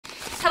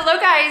Hello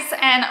guys,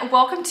 and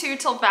welcome to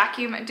Till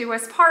Vacuum Do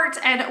Us Part,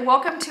 and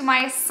welcome to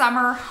my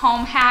summer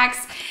home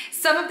hacks.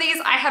 Some of these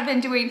I have been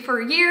doing for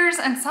years,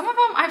 and some of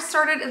them I've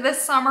started this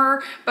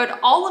summer, but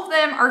all of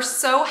them are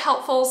so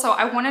helpful, so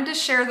I wanted to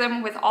share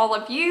them with all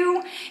of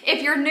you.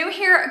 If you're new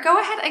here,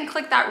 go ahead and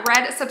click that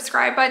red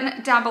subscribe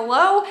button down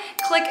below,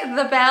 click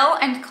the bell,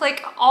 and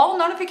click all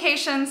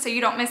notifications so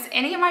you don't miss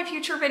any of my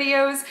future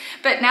videos.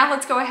 But now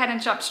let's go ahead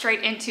and jump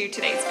straight into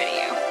today's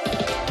video.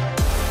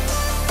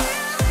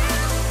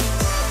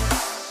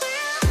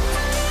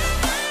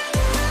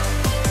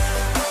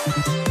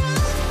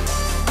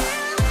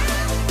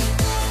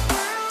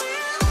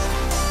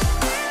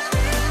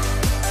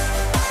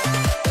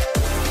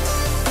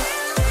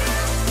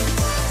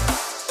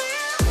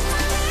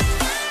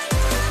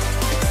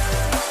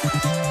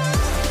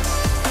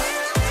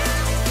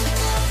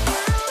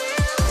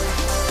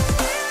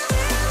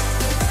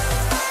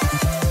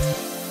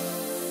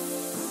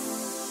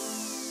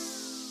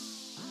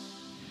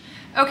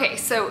 Okay,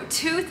 so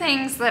two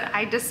things that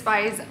I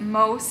despise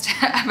most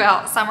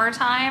about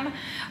summertime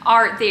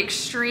are the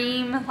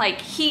extreme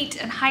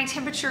heat and high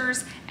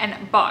temperatures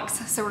and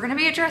bugs. So we're gonna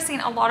be addressing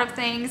a lot of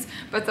things,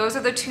 but those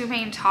are the two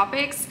main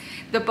topics.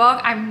 The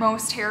bug I'm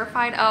most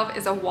terrified of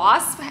is a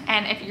wasp,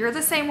 and if you're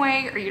the same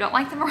way or you don't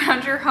like them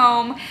around your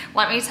home,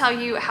 let me tell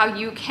you how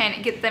you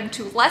can get them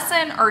to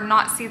lessen or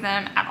not see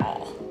them at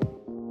all.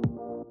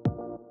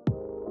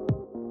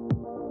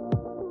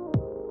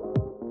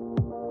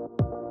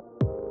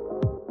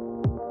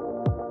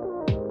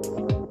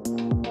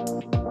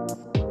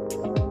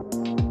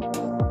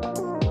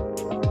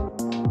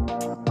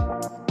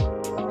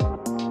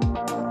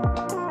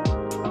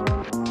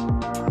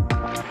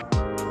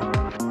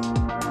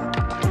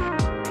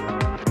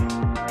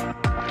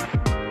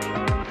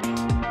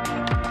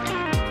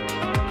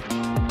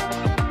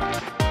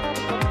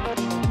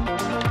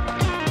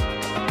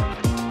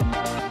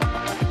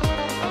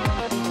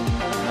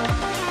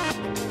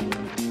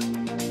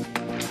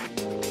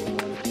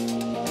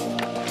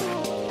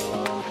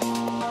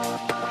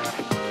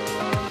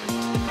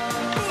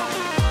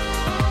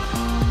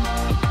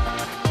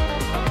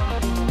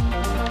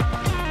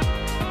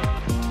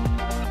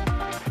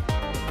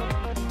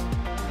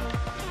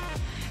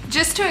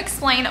 Just to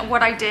explain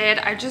what I did,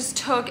 I just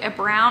took a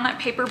brown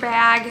paper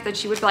bag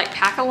that you would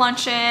pack a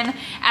lunch in,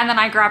 and then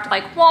I grabbed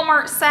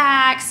Walmart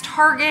sacks,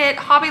 Target,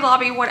 Hobby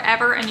Lobby,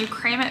 whatever, and you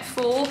cram it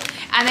full,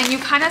 and then you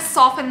kind of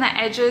soften the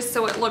edges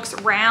so it looks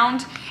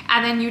round,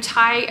 and then you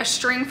tie a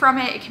string from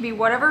it. It can be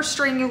whatever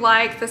string you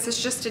like. This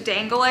is just to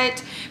dangle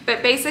it,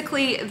 but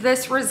basically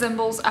this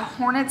resembles a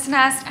hornet's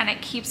nest and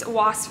it keeps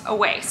wasps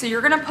away. So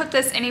you're gonna put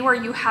this anywhere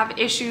you have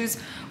issues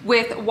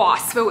with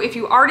wasps. So if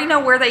you already know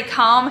where they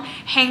come,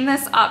 hang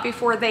this up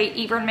before they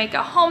even make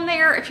a home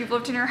there if you've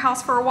lived in your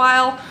house for a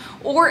while.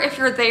 Or if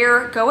you're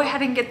there, go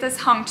ahead and get this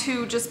hung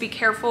too. Just be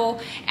careful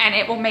and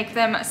it will make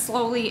them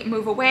slowly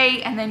move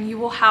away, and then you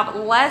will have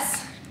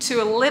less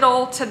to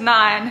little to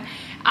none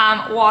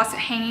wasps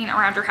hanging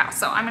around your house.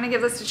 So I'm gonna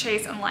give this to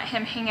Chase and let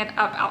him hang it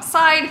up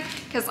outside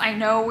because I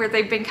know where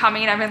they've been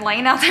coming. I've been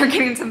laying out there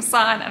getting some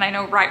sun and I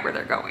know right where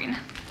they're going.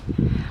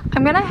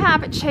 I'm gonna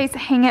have Chase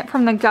hang it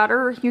from the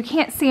gutter. You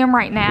can't see them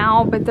right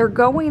now, but they're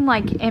going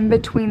in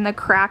between the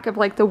crack of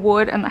the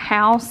wood and the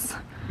house.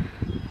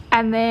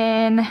 And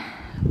then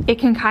it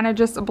can kind of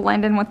just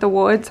blend in with the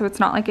wood, so it's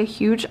not a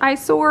huge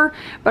eyesore,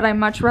 but I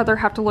much rather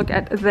have to look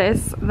at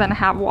this than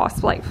have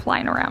wasps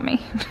flying around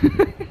me.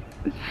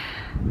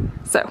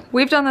 So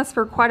we've done this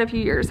for quite a few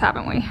years,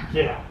 haven't we?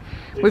 Yeah,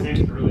 it seems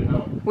to really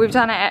help. We've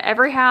done it at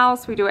every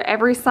house. We do it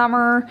every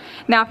summer.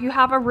 Now, if you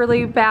have a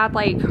really bad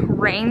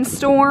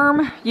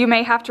rainstorm, you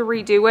may have to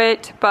redo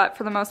it, but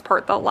for the most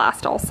part, they'll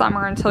last all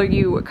summer until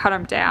you cut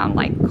them down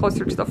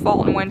closer to the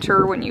fall and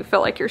winter when you feel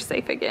like you're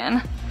safe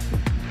again.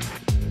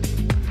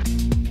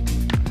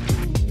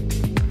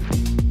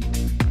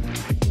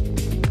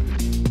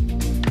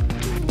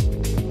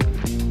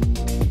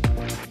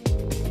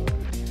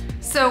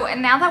 So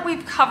now that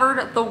we've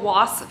covered the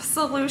wasp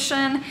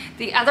solution,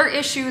 the other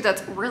issue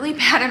that's really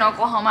bad in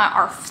Oklahoma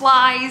are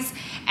flies.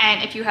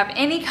 And if you have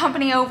any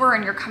company over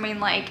and you're coming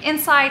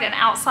inside and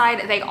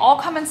outside, they all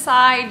come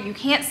inside. You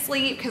can't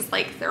sleep because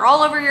they're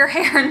all over your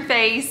hair and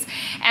face.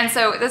 And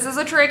so this is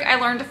a trick I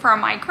learned from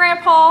my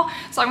grandpa.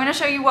 So I'm gonna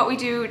show you what we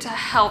do to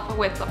help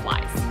with the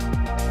flies.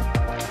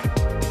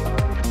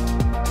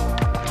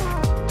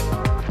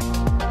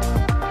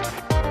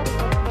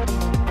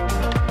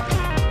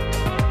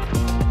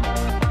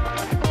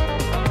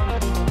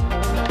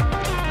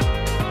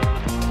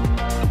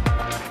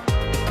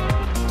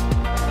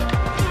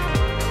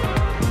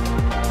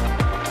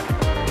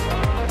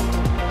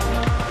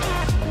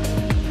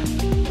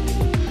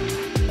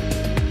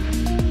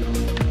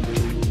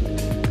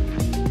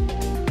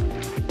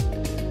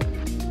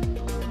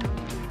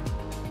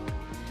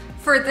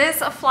 For this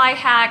fly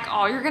hack,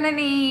 all you're gonna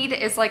need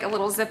is like a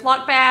little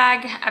Ziploc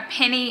bag, a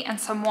penny, and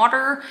some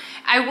water.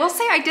 I will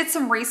say I did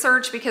some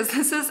research because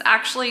this is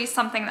actually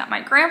something that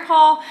my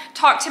grandpa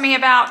talked to me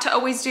about to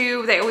always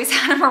do. They always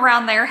had them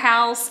around their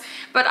house.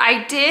 But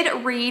I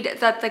did read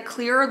that the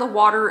clearer the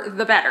water,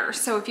 the better.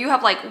 So if you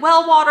have like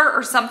well water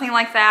or something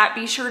like that,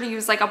 be sure to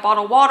use like a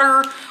bottled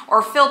water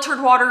or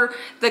filtered water.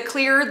 The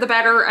clearer, the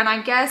better. And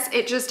I guess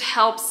it just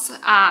helps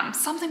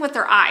something with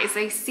their eyes.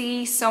 They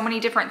see so many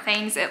different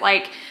things. It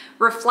like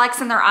reflects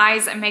in their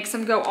eyes and makes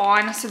them go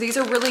on. So these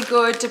are really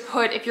good to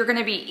put if you're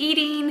gonna be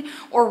eating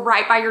or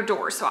right by your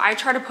door. So I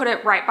try to put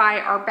it right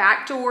by our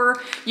back door.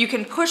 You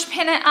can push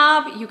pin it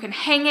up, you can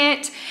hang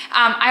it.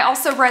 I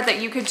also read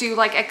that you could do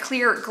like a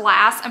clear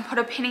glass and put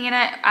a penny in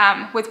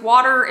it with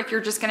water if you're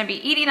just gonna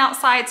be eating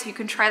outside. So you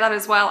can try that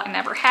as well. I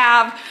never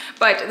have,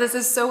 but this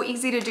is so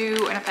easy to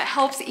do. And if it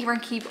helps even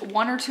keep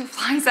 1 or 2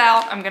 flies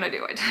out, I'm gonna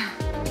do it.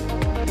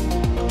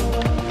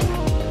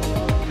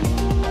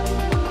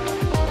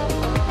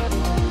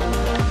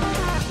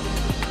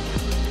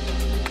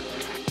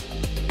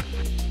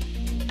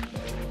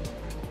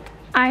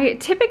 I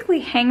typically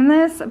hang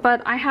this,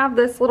 but I have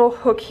this little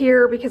hook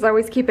here because I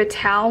always keep a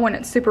towel when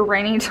it's super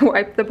rainy to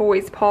wipe the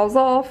boys' paws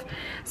off.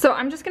 So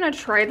I'm just gonna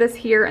try this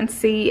here and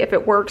see if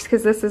it works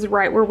because this is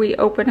right where we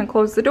open and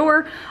close the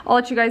door. I'll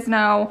let you guys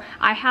know.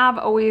 I have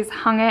always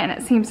hung it and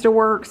it seems to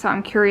work, so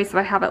I'm curious if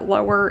I have it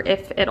lower,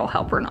 if it'll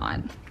help or not.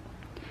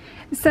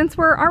 Since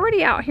we're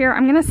already out here,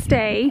 I'm gonna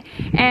stay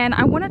and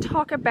I wanna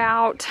talk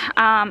about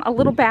a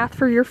little bath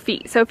for your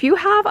feet. So if you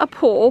have a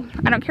pool,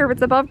 I don't care if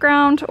it's above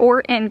ground or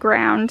in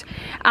ground,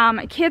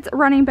 kids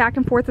running back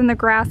and forth in the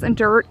grass and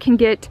dirt can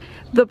get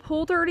the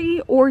pool dirty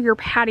or your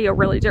patio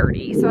really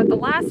dirty. So at the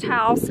last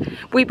house,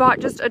 we bought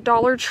just a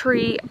Dollar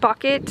Tree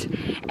bucket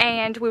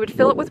and we would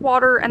fill it with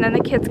water and then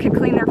the kids could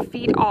clean their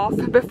feet off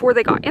before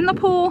they got in the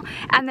pool.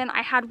 And then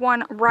I had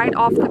one right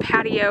off the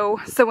patio.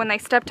 So when they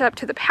stepped up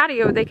to the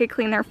patio, they could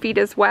clean their feet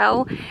as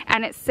well.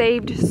 And it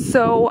saved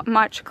so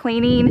much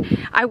cleaning.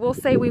 I will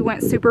say we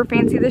went super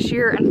fancy this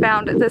year and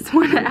found this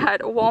one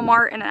at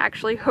Walmart and it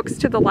actually hooks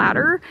to the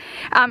ladder.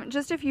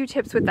 Just a few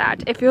tips with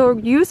that. If you'll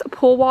use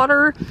pool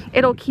water,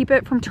 it'll keep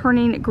it from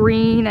turning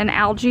green and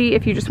algae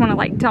if you just want to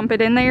like dump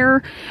it in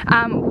there.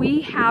 We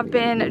have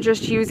been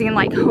just using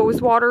like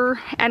hose water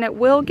and it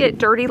will get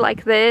dirty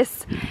like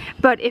this,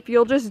 but if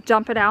you'll just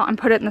dump it out and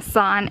put it in the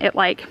sun, it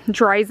like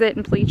dries it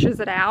and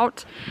bleaches it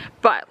out.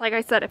 But like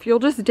I said, if you'll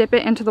just dip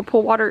it into the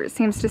pool water, it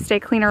seems to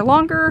stay cleaner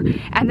longer,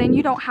 and then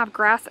you don't have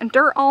grass and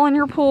dirt all in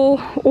your pool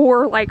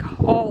or like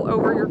all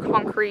over your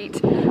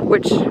concrete,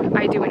 which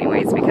I do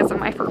anyways because of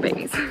my fur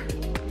babies.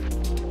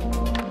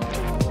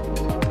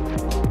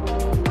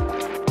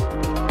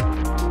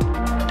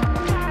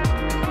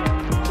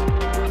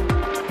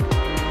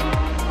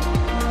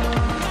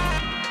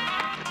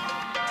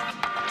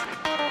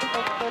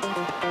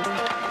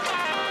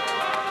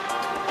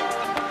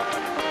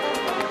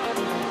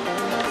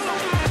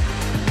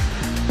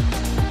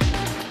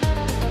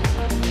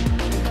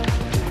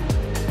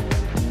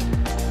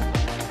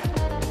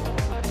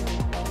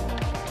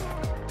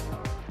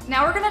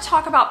 Now we're gonna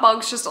talk about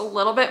bugs just a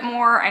little bit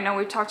more. I know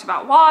we've talked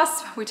about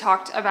wasps, we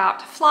talked about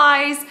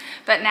flies,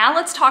 but now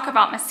let's talk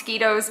about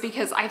mosquitoes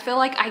because I feel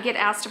like I get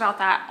asked about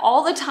that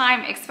all the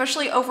time,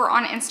 especially over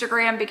on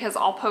Instagram because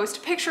I'll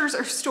post pictures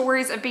or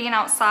stories of being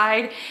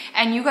outside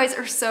and you guys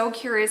are so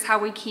curious how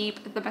we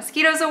keep the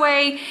mosquitoes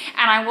away.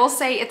 And I will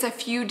say it's a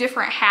few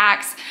different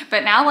hacks,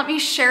 but now let me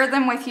share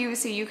them with you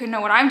so you can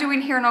know what I'm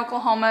doing here in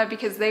Oklahoma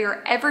because they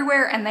are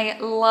everywhere and they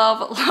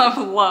love, love,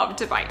 love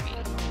to bite me.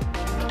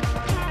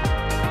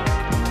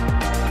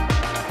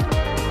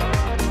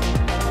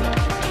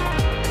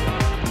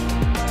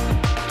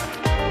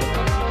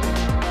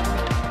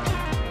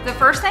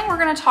 The first thing we're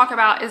gonna talk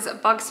about is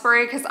bug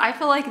spray because I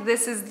feel like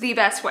this is the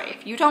best way.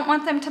 If you don't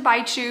want them to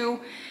bite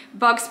you,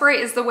 bug spray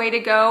is the way to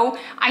go.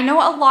 I know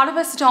a lot of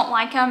us don't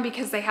like them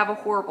because they have a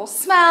horrible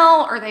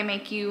smell or they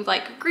make you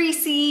like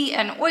greasy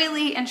and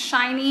oily and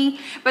shiny,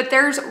 but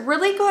there's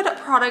really good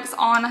products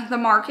on the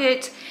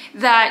market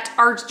that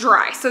are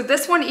dry. So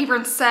this one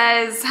even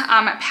says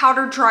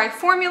powder dry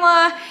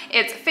formula.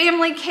 It's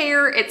family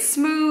care, it's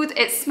smooth,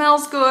 it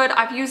smells good.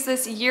 I've used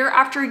this year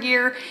after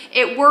year.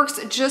 It works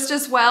just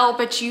as well,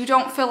 but you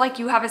don't feel like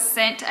you have a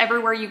scent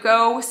everywhere you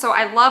go. So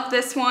I love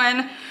this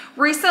one.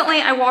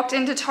 Recently, I walked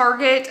into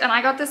Target and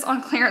I got this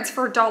on clearance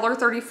for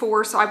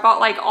 $1.34, so I bought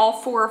like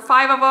all 4 or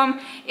 5 of them.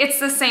 It's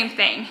the same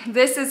thing.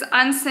 This is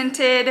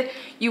unscented.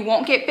 You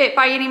won't get bit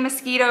by any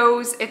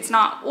mosquitoes. It's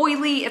not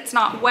oily, it's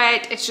not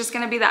wet. It's just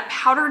gonna be that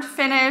powdered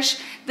finish.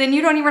 Then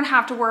you don't even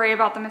have to worry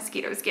about the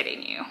mosquitoes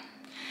getting you.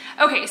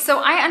 Okay, so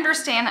I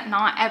understand that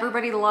not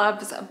everybody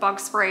loves bug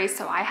spray,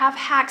 so I have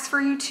hacks for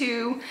you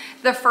too.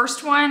 The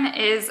first one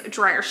is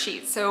dryer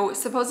sheets. So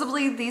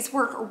supposedly these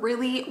work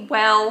really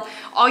well.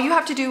 All you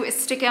have to do is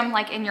stick them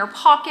like in your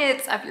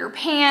pockets of your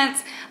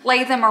pants,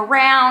 lay them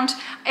around.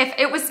 If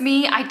it was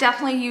me, I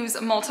definitely use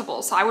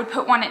multiple. So I would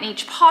put one in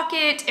each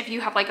pocket if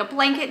you have like a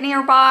blanket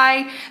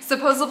nearby.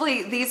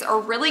 Supposedly these are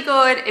really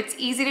good. It's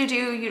easy to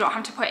do. You don't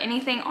have to put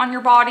anything on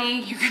your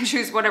body. You can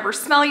choose whatever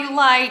smell you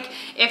like.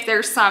 If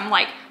there's some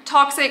like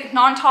toxic,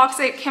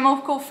 non-toxic,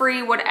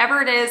 chemical-free,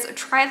 whatever it is,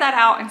 try that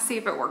out and see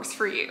if it works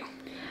for you.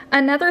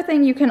 Another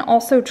thing you can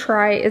also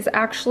try is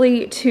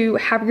actually to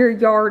have your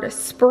yard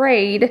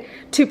sprayed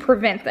to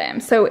prevent them.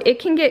 So it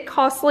can get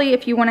costly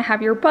if you want to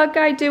have your bug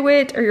guy do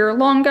it or your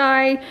lawn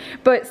guy,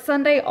 but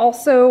Sunday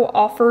also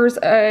offers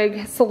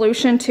a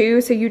solution too.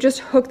 So you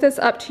just hook this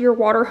up to your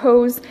water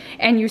hose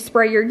and you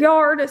spray your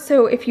yard.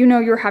 So if you know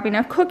you're having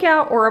a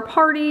cookout or a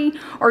party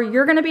or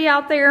you're going to be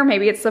out there,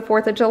 maybe it's the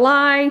 4th of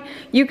July,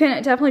 you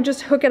can definitely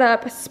just hook it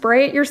up,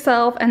 spray it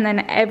yourself, and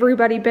then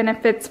everybody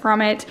benefits from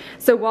it.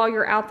 So while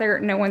you're out there,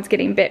 no one's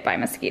getting bit by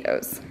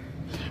mosquitoes.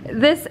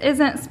 This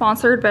isn't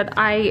sponsored, but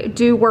I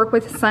do work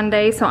with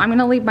Sunday, so I'm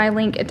gonna leave my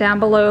link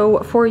down below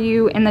for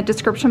you in the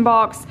description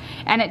box.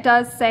 And it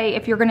does say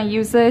if you're gonna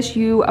use this,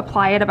 you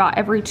apply it about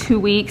every 2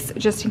 weeks,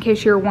 just in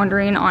case you're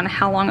wondering on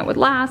how long it would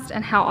last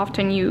and how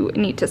often you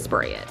need to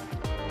spray it.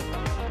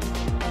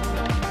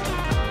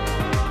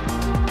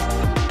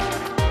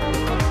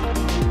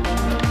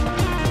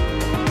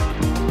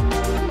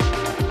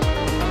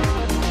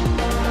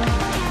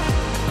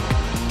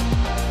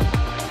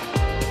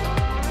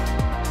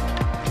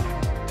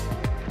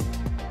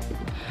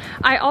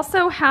 I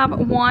also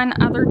have one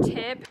other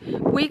tip.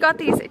 We got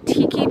these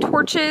tiki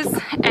torches,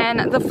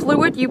 and the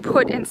fluid you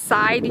put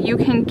inside, you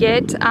can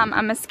get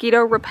a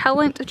mosquito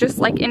repellent just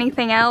like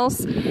anything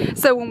else.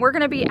 So when we're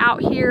gonna be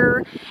out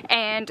here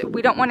and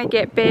we don't wanna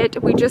get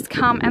bit, we just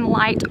come and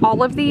light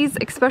all of these,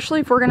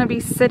 especially if we're gonna be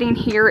sitting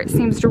here. It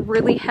seems to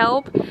really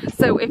help.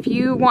 So if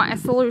you want a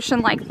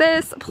solution like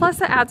this,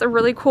 plus it adds a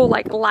really cool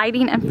like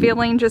lighting and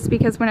feeling, just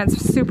because when it's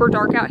super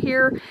dark out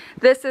here,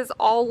 this is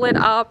all lit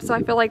up. So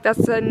I feel like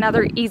that's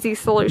another easy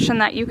solution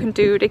that you can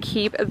do to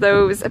keep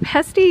those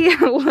pesky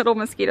little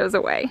mosquitoes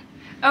away.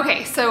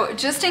 Okay, so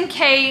just in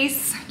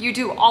case you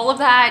do all of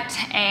that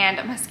and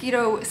a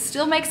mosquito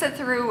still makes it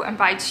through and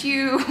bites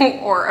you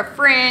or a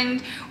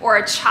friend or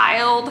a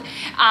child,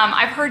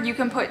 I've heard you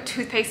can put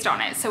toothpaste on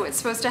it. So it's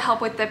supposed to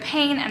help with the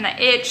pain and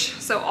the itch.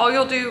 So all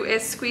you'll do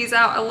is squeeze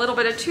out a little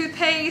bit of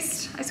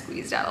toothpaste. I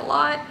squeezed out a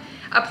lot.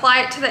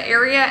 Apply it to the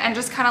area and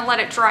just kind of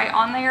let it dry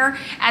on there,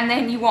 and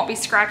then you won't be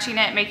scratching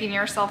it, making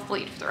yourself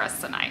bleed for the rest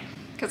of the night,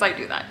 because I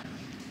do that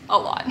a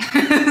lot.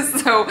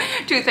 So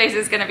toothpaste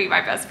is gonna be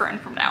my best friend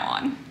from now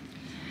on.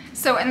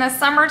 So in the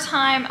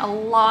summertime, a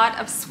lot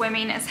of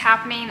swimming is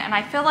happening, and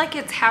I feel like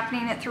it's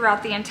happening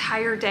throughout the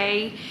entire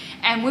day.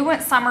 And we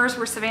went summers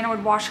where Savannah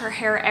would wash her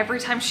hair every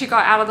time she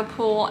got out of the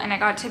pool, and it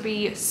got to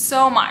be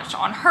so much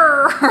on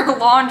her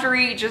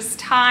laundry, just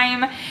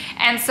time.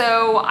 And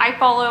so I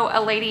follow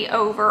a lady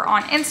over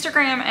on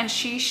Instagram, and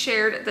she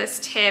shared this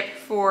tip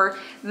for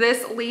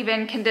this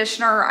leave-in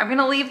conditioner. I'm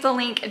gonna leave the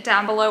link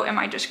down below in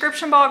my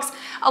description box,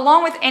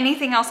 along with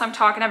anything else I'm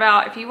talking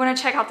about. If you wanna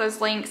check out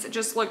those links,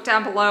 just look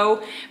down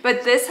below.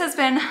 But this has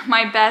been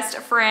my best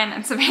friend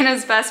and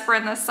Savannah's best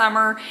friend this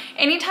summer.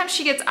 Anytime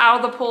she gets out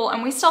of the pool,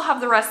 and we still have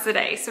the rest of the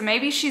day, so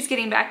maybe she's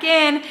getting back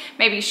in,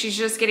 maybe she's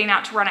just getting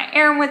out to run an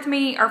errand with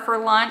me or for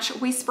lunch,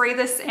 we spray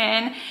this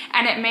in,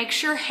 and it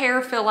makes your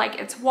hair feel like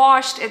it's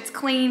washed, it's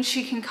clean,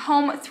 she can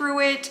comb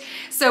through it.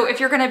 So if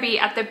you're gonna be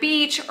at the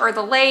beach or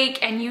the lake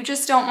and you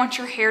just don't want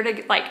your hair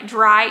to like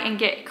dry and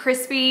get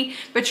crispy,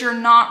 but you're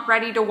not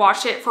ready to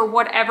wash it for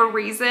whatever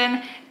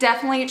reason,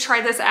 definitely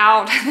try this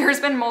out. There's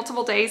been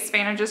multiple days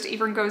Savannah just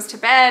even goes to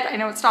bed. I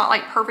know it's not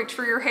like perfect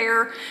for your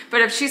hair,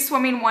 but if she's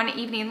swimming one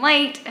evening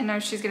late and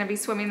knows she's gonna be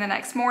swimming the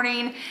next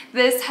morning,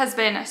 this has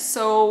been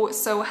so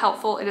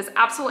helpful. It is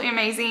absolutely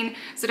amazing.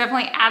 So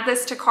definitely add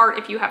this to cart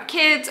if you have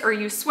kids or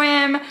you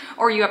swim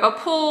or you have a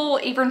pool,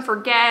 even for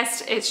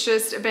guests. It's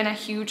just been a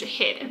huge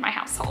hit in my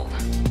household.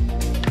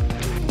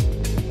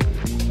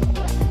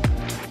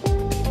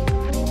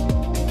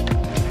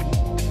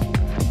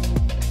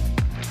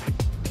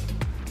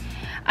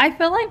 I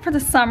feel like for the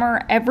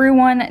summer,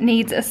 everyone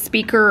needs a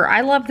speaker.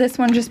 I love this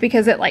one just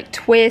because it like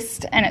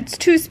twists, and it's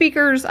 2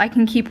 speakers. I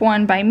can keep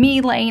one by me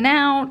laying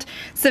out.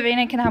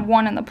 Savannah can have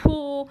one in the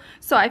pool.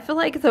 So I feel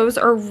like those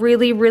are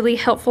really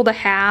helpful to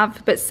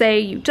have. But say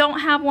you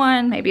don't have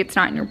one, maybe it's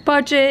not in your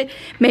budget,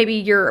 maybe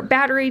your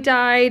battery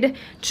died.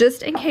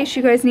 Just in case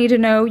you guys need to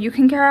know, you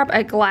can grab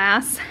a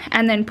glass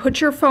and then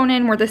put your phone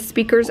in where the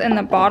speaker's in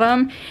the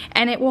bottom,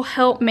 and it will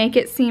help make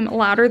it seem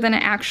louder than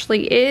it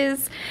actually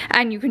is.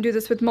 And you can do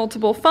this with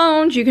multiple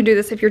phones. You can do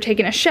this if you're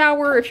taking a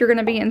shower, if you're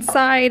gonna be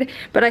inside.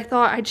 But I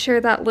thought I'd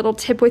share that little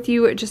tip with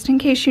you just in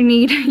case you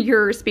need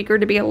your speaker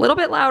to be a little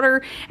bit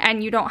louder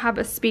and you don't have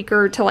a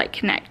speaker to like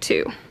connect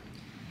to.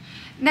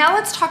 Now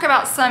let's talk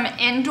about some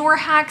indoor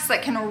hacks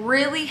that can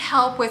really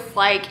help with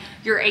like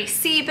your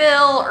AC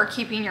bill or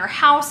keeping your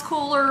house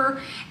cooler.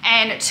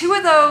 And 2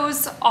 of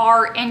those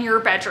are in your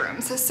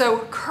bedrooms. So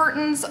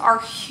curtains are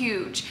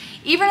huge.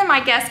 Even in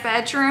my guest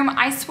bedroom,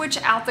 I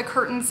switch out the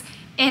curtains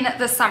in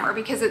the summer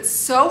because it's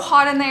so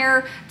hot in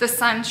there. The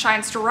sun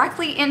shines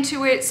directly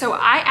into it. So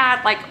I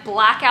add like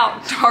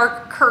blackout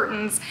dark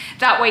curtains.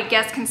 That way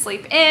guests can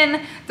sleep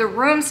in, the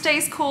room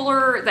stays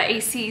cooler, the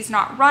AC is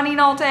not running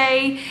all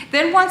day.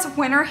 Then once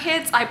winter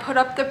hits, I put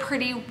up the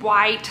pretty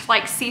white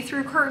like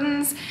see-through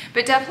curtains,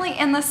 but definitely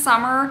in the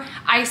summer,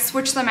 I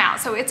switch them out.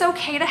 So it's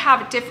okay to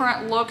have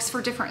different looks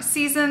for different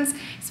seasons,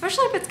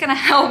 especially if it's gonna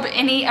help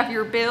any of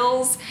your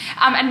bills.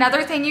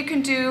 Another thing you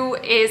can do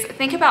is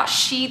think about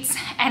sheets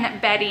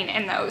and bedding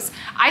in those.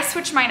 I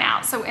switch mine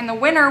out. So in the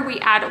winter, we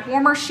add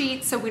warmer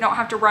sheets so we don't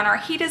have to run our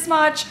heat as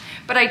much,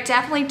 but I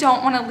definitely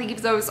don't wanna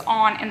leave those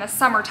on in the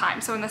summertime.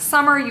 So in the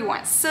summer, you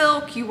want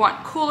silk, you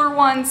want cooler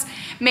ones,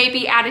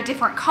 maybe add a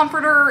different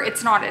comforter.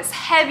 It's not as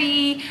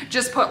heavy,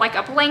 just put like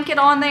a blanket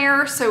on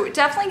there. So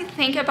definitely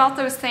think about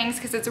those things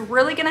because it's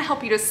really gonna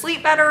help you to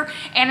sleep better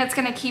and it's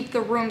gonna keep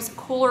the rooms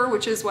cooler,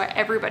 which is what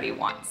everybody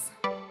wants.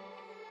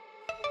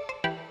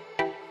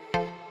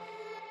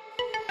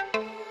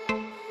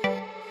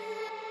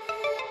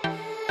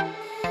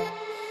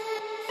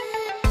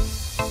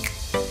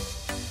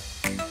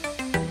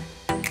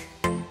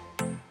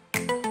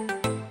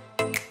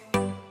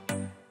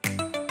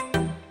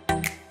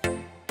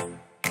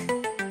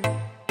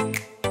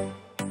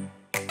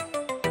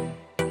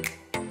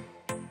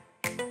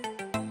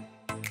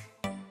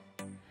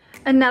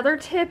 Another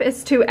tip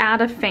is to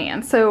add a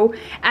fan. So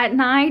at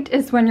night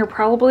is when you're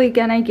probably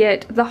gonna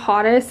get the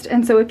hottest.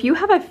 And so if you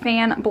have a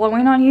fan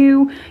blowing on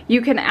you,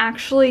 you can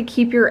actually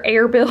keep your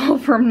air bill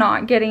from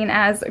not getting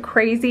as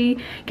crazy.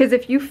 Because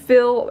if you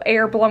feel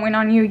air blowing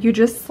on you, you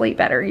just sleep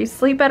better. You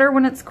sleep better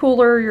when it's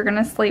cooler. You're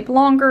gonna sleep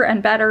longer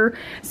and better.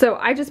 So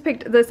I just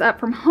picked this up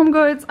from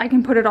HomeGoods. I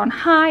can put it on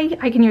high.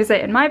 I can use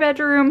it in my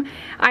bedroom.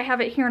 I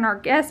have it here in our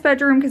guest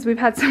bedroom because we've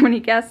had so many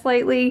guests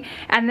lately.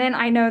 And then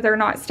I know they're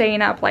not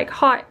staying up like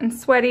hot and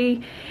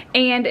sweaty,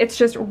 and it's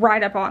just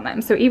right up on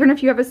them. So even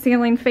if you have a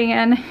ceiling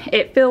fan,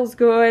 it feels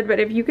good, but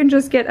if you can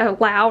just get a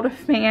loud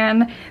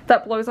fan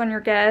that blows on your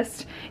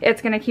guest,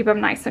 it's gonna keep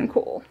them nice and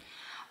cool.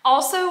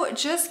 Also,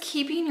 just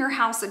keeping your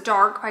house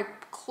dark by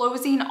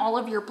closing all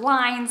of your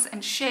blinds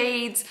and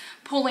shades,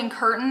 pulling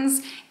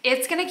curtains,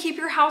 it's gonna keep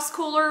your house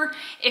cooler.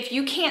 If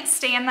you can't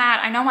stand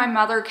that, I know my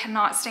mother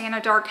cannot stay in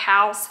a dark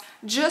house,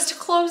 just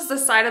close the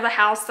side of the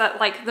house that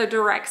like the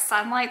direct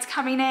sunlight's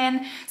coming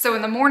in. So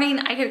in the morning,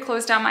 I could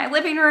close down my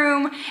living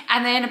room,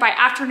 and then by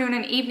afternoon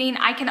and evening,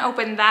 I can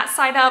open that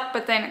side up,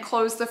 but then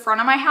close the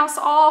front of my house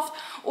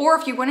off. Or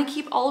if you wanna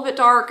keep all of it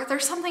dark,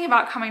 there's something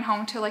about coming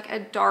home to like a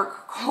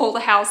dark, cold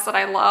house that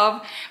I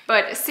love.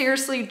 But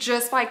seriously,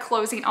 just by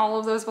closing all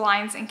of those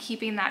blinds and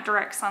keeping that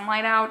direct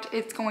sunlight out,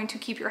 it's going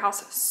to keep your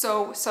house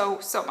so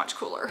much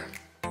cooler.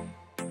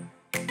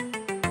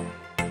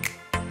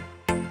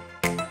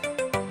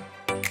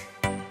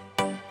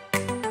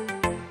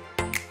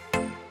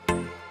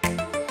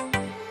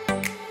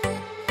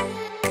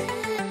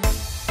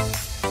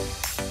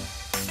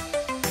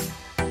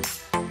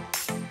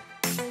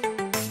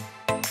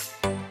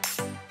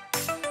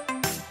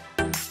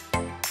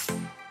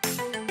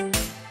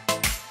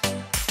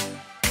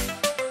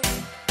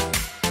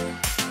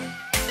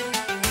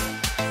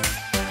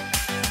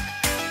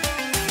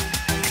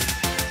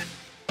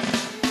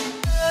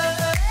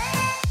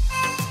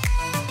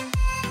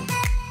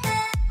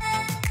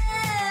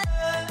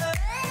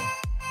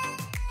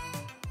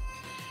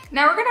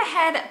 Now we're gonna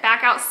head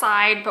back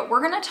outside, but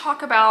we're gonna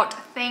talk about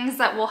things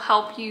that will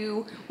help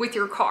you with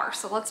your car.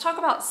 So let's talk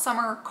about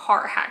summer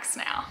car hacks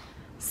now.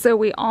 So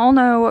we all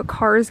know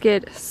cars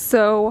get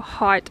so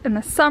hot in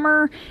the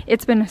summer.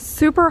 It's been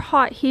super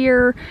hot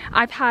here.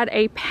 I've had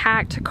a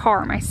packed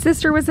car. My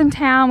sister was in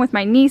town with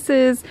my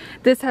nieces.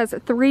 This has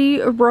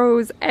 3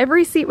 rows.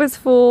 Every seat was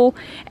full.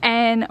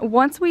 And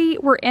once we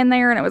were in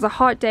there and it was a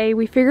hot day,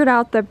 we figured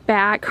out the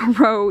back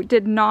row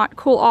did not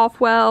cool off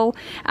well.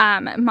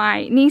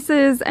 My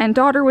nieces and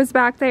daughter was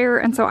back there.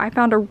 And so I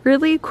found a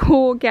really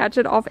cool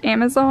gadget off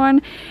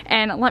Amazon.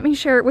 And let me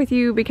share it with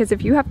you because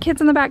if you have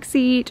kids in the back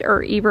seat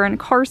or even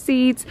car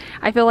seats,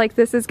 I feel like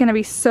this is going to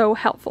be so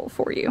helpful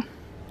for you.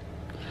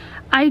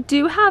 I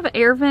do have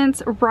air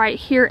vents right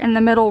here in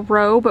the middle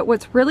row, but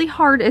what's really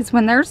hard is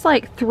when there's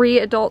like 3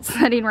 adults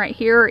sitting right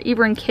here,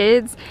 even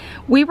kids,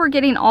 we were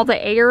getting all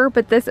the air,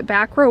 but this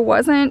back row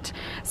wasn't.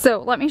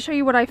 So let me show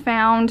you what I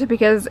found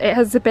because it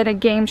has been a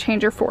game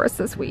changer for us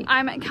this week.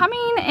 I'm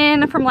coming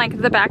in from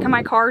like the back of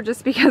my car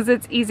just because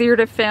it's easier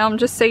to film,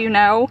 just so you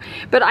know,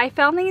 but I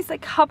found these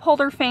cup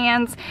holder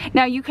fans.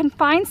 Now you can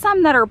find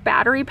some that are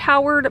battery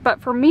powered,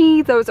 but for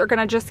me, those are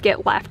gonna just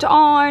get left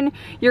on.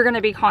 You're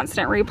gonna be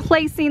constant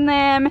replacing them.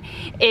 them.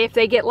 If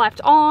they get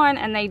left on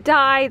and they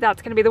die,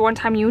 that's gonna be the one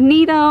time you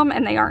need them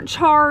and they aren't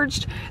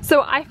charged.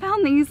 So I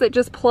found these that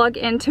just plug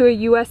into a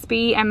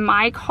USB, and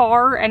my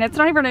car, and it's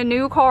not even a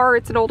new car,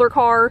 it's an older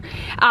car,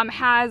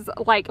 has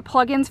like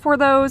plugins for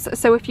those.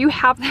 So if you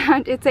have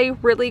that, it's a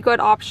really good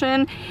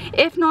option.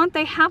 If not,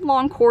 they have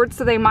long cords,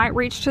 so they might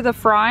reach to the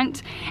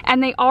front,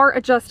 and they are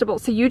adjustable.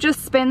 So you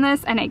just spin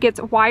this and it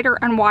gets wider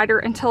and wider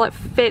until it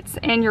fits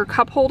in your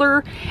cup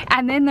holder,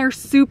 and then they're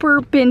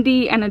super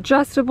bendy and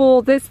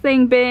adjustable. This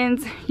thing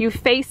bends, you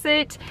face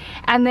it,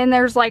 and then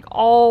there's like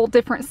all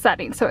different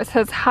settings. So it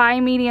says high,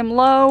 medium,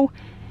 low,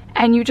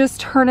 and you just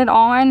turn it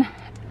on.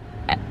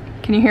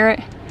 Can you hear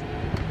it?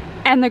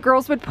 And the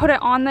girls would put it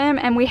on them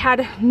and we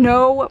had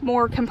no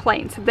more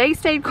complaints. They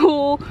stayed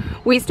cool,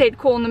 we stayed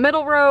cool in the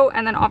middle row,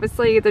 and then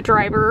obviously the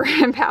driver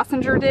and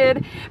passenger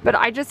did. But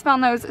I just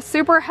found those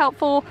super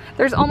helpful.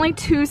 There's only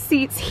 2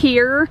 seats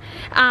here,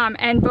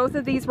 and both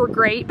of these were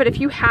great, but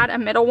if you had a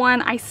middle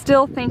one, I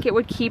still think it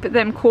would keep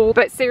them cool.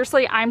 But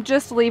seriously, I'm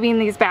just leaving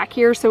these back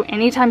here, so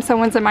anytime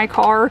someone's in my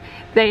car,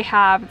 they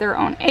have their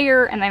own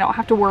air and they don't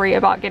have to worry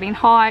about getting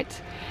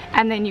hot.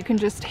 And then you can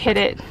just hit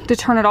it to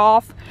turn it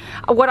off.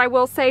 What I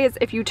will say is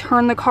if you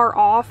turn the car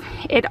off,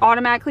 it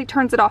automatically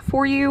turns it off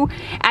for you.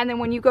 And then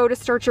when you go to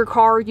start your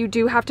car, you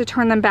do have to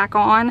turn them back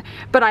on.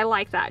 But I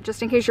like that,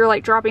 just in case you're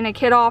like dropping a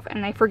kid off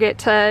and they forget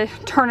to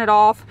turn it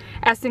off.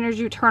 As soon as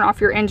you turn off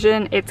your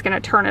engine, it's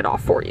gonna turn it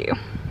off for you.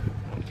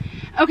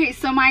 Okay,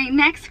 so my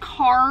next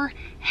car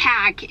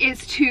hack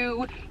is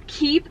to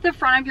keep the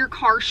front of your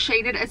car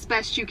shaded as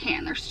best you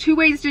can. There's 2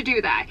 ways to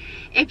do that.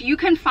 If you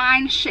can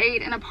find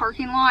shade in a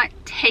parking lot,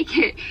 take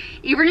it.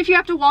 Even if you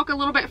have to walk a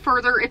little bit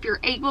further, if you're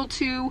able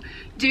to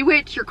do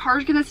it, your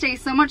car's gonna stay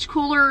so much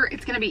cooler.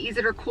 It's gonna be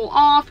easier to cool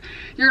off.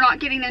 You're not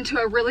getting into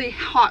a really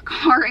hot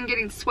car and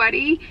getting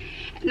sweaty.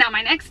 Now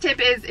my next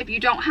tip is, if you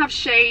don't have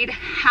shade,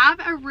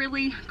 have a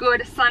really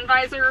good sun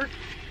visor.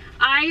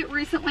 I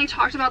recently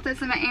talked about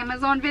this in an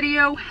Amazon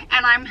video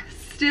and I'm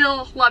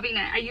still loving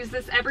it. I use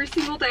this every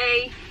single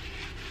day.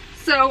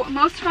 So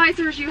most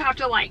visors you have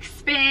to like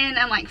spin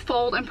and like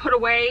fold and put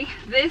away.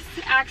 This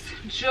acts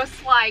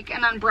just like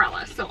an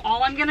umbrella. So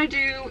all I'm gonna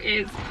do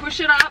is push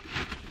it up,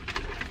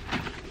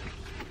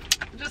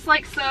 just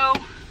like so.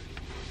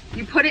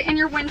 You put it in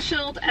your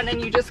windshield and then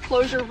you just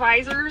close your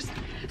visors.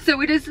 So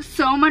it is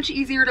so much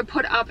easier to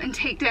put up and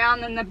take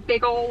down than the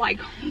big old like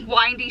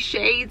windy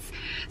shades.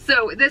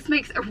 So this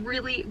makes a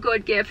really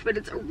good gift, but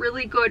it's a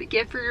really good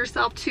gift for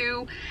yourself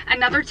too.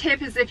 Another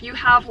tip is if you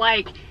have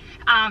like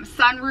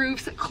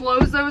sunroofs,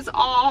 close those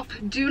off.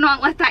 Do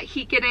not let that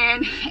heat get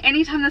in.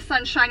 Anytime the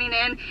sun's shining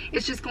in,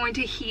 it's just going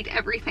to heat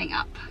everything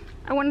up.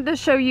 I wanted to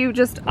show you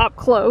just up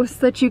close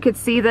that you could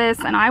see this,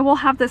 and I will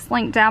have this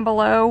link down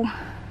below,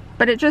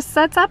 but it just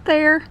sets up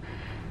there.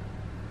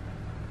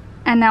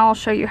 And now I'll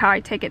show you how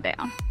I take it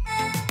down.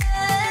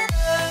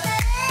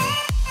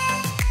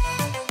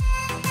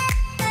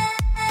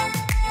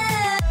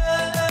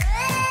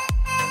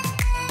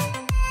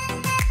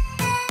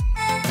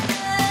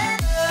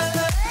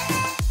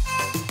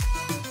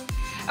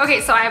 Okay,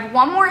 so I have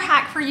one more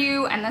hack for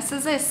you, and this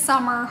is a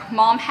summer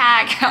mom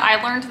hack.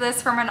 I learned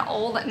this from an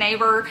old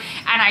neighbor,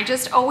 and I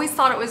just always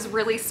thought it was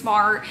really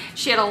smart.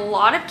 She had a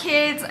lot of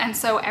kids, and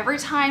so every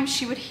time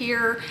she would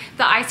hear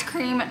the ice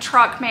cream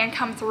truck man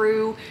come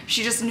through,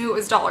 she just knew it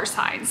was dollar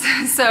signs.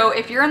 So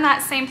if you're in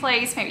that same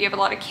place, maybe you have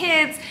a lot of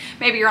kids,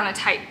 maybe you're on a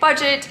tight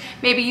budget,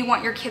 maybe you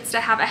want your kids to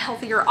have a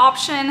healthier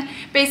option,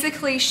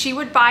 basically she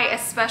would buy a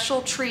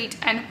special treat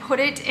and put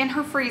it in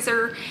her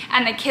freezer,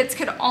 and the kids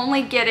could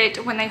only get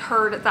it when they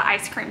heard the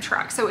ice cream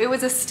truck. So it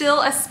was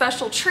still a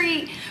special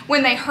treat.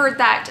 When they heard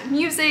that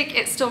music,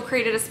 it still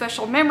created a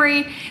special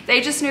memory.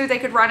 They just knew they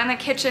could run in the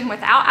kitchen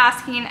without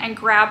asking and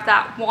grab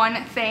that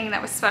one thing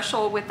that was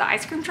special with the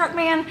ice cream truck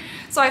man.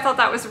 So I thought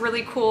that was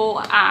really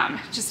cool.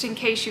 Just in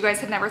case you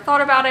guys had never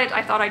thought about it,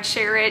 I thought I'd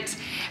share it.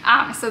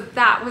 So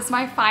that was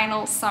my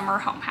final summer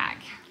home hack.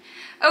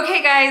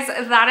 Okay guys,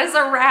 that is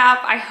a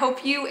wrap. I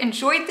hope you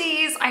enjoyed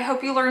these. I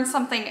hope you learned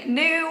something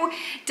new.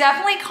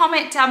 Definitely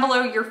comment down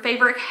below your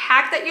favorite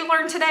hack that you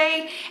learned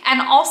today, and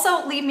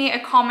also leave me a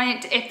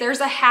comment if there's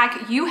a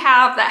hack you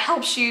have that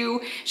helps you.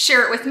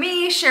 Share it with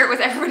me, share it with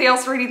everybody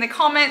else reading the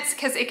comments,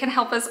 because it can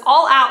help us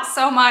all out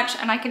so much,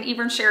 and I can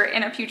even share it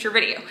in a future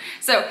video.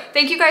 So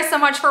thank you guys so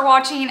much for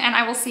watching, and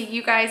I will see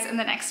you guys in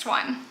the next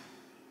one.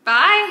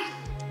 Bye.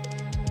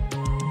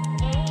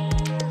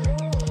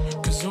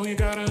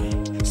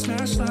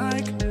 Smash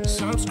like,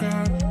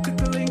 subscribe, click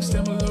the links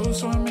down below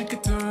so I make it